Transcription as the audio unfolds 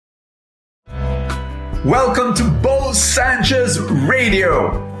Welcome to Bo Sanchez Radio.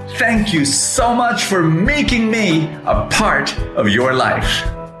 Thank you so much for making me a part of your life.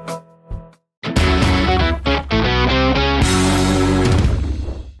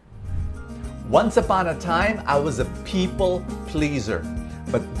 Once upon a time, I was a people pleaser,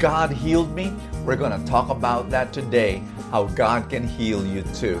 but God healed me. We're going to talk about that today, how God can heal you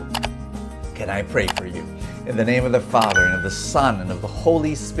too. Can I pray for you? In the name of the Father, and of the Son, and of the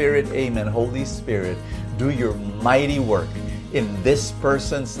Holy Spirit, amen. Holy Spirit, do your mighty work in this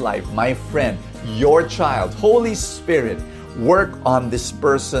person's life, my friend, your child. Holy Spirit, work on this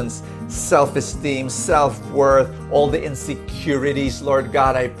person's self-esteem, self-worth, all the insecurities. Lord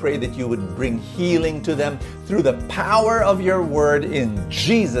God, I pray that you would bring healing to them through the power of your word in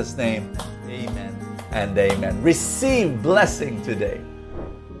Jesus' name. Amen and amen. Receive blessing today.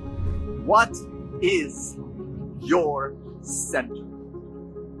 What is your center?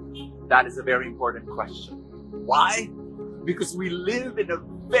 That is a very important question. Why? Because we live in a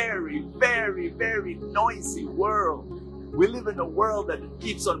very, very, very noisy world. We live in a world that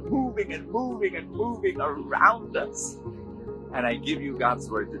keeps on moving and moving and moving around us. And I give you God's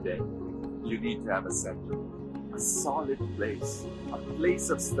word today. You need to have a center, a solid place, a place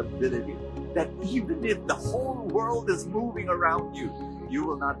of stability, that even if the whole world is moving around you, you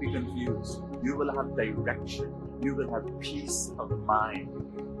will not be confused. You will have direction. You will have peace of mind.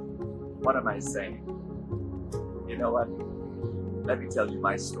 What am I saying? You know what? Let me tell you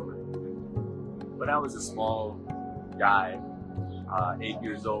my story. When I was a small guy, 8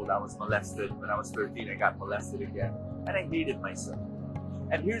 years old, I was molested. When I was 13, I got molested again. And I hated myself.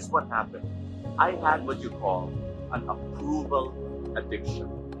 And here's what happened. I had what you call an approval addiction.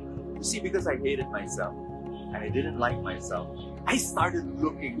 You see, because I hated myself and I didn't like myself, I started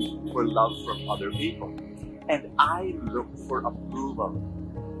looking for love from other people. And I looked for approval.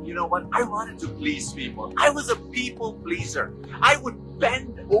 You know what? I wanted to please people. I was a people pleaser. I would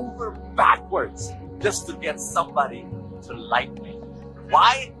bend over backwards just to get somebody to like me.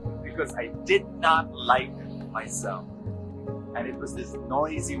 Why? Because I did not like myself. And it was this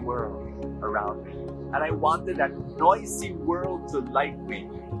noisy world around me. And I wanted that noisy world to like me.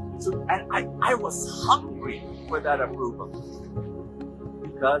 And I was hungry for that approval.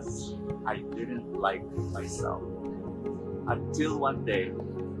 Because I didn't like myself. Until one day,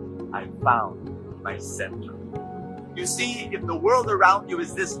 I found my center. You see, if the world around you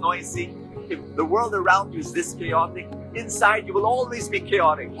is this noisy, if the world around you is this chaotic, inside you will always be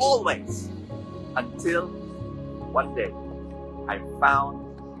chaotic, always. Until one day, I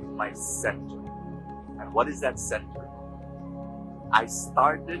found my center. And what is that center? I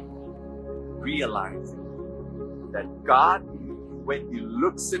started realizing that God, when He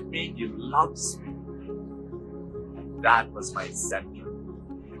looks at me, He loves me. And that was my center.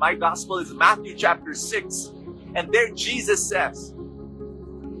 My gospel is Matthew chapter 6. And there Jesus says,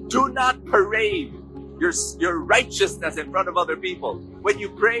 do not parade your righteousness in front of other people. When you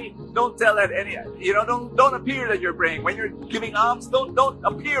pray, don't tell that don't appear that you're praying. When you're giving alms, don't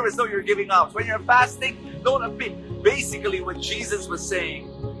appear as though you're giving alms. When you're fasting, don't appear. Basically, what Jesus was saying,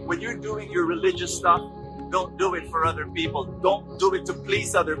 when you're doing your religious stuff, don't do it for other people. Don't do it to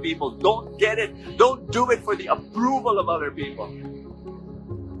please other people. Don't do it for the approval of other people.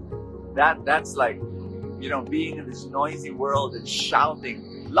 That's like, being in this noisy world and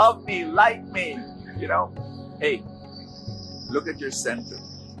shouting, love me, like me, Hey, look at your center.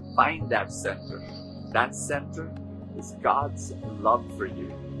 Find that center. That center is God's love for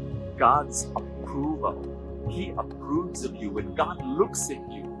you. God's approval. He approves of you. When God looks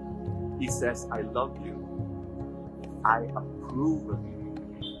at you, He says, I love you. I approve of you.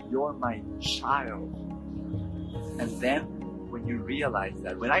 You're my child. And then when you realize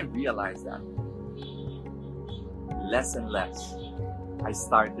that, when I realized that, less and less, I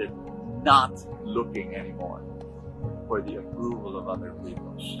started not looking anymore for the approval of other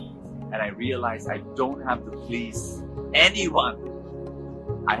people. And I realized I don't have to please anyone.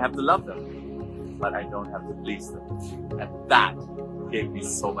 I have to love them, but I don't have to please them. And that gave me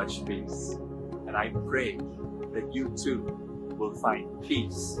so much peace. And I pray that you too will find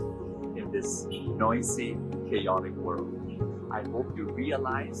peace in this noisy, chaotic world. I hope you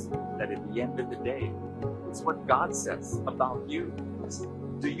realize that at the end of the day, it's what God says about you.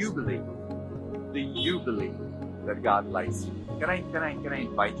 Do you believe? Do you believe that God likes you? Can I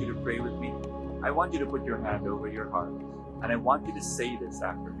invite you to pray with me? I want you to put your hand over your heart, and I want you to say this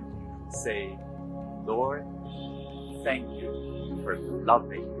after me. Say, Lord, thank you for loving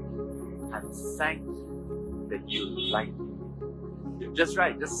me, and thank you that you like me. Just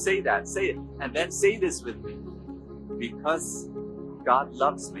right. Just say that. Say it. And then say this with me. Because God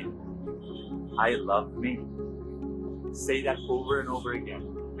loves me, I love me. Say that over and over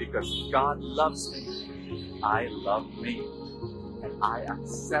again. Because God loves me. I love me. And I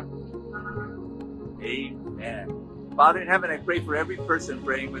accept me. Amen. Father in heaven, I pray for every person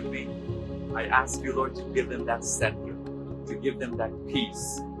praying with me. I ask you, Lord, to give them that center, to give them that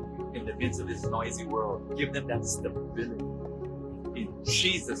peace in the midst of this noisy world. Give them that stability. In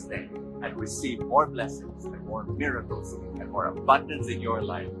Jesus' name, and receive more blessings and more miracles and more abundance in your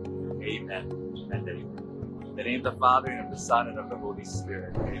life. Amen and amen. In the name of the Father, and of the Son, and of the Holy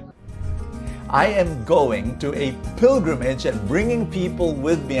Spirit. Amen. I am going to a pilgrimage and bringing people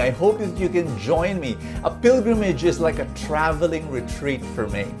with me. I hope that you can join me. A pilgrimage is like a traveling retreat for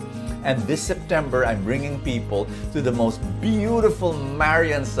me. And this September, I'm bringing people to the most beautiful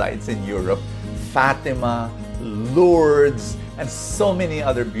Marian sites in Europe, Fatima, Lourdes, and so many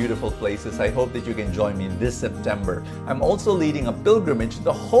other beautiful places. I hope that you can join me this September. I'm also leading a pilgrimage to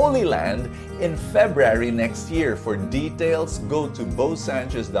the Holy Land in February next year. For details, go to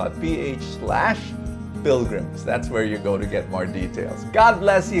bosanchez.ph/pilgrims. That's where you go to get more details. God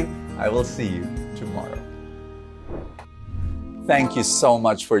bless you. I will see you tomorrow. Thank you so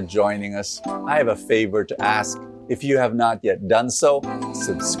much for joining us. I have a favor to ask. If you have not yet done so,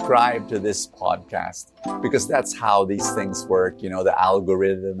 subscribe to this podcast, because that's how these things work, the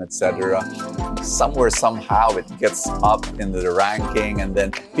algorithm, etc. Somewhere, somehow, it gets up in the ranking, and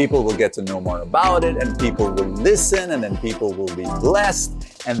then people will get to know more about it, and people will listen, and then people will be blessed,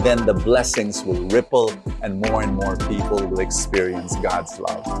 and then the blessings will ripple, and more people will experience God's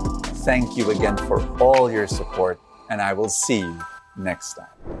love. Thank you again for all your support, and I will see you next time.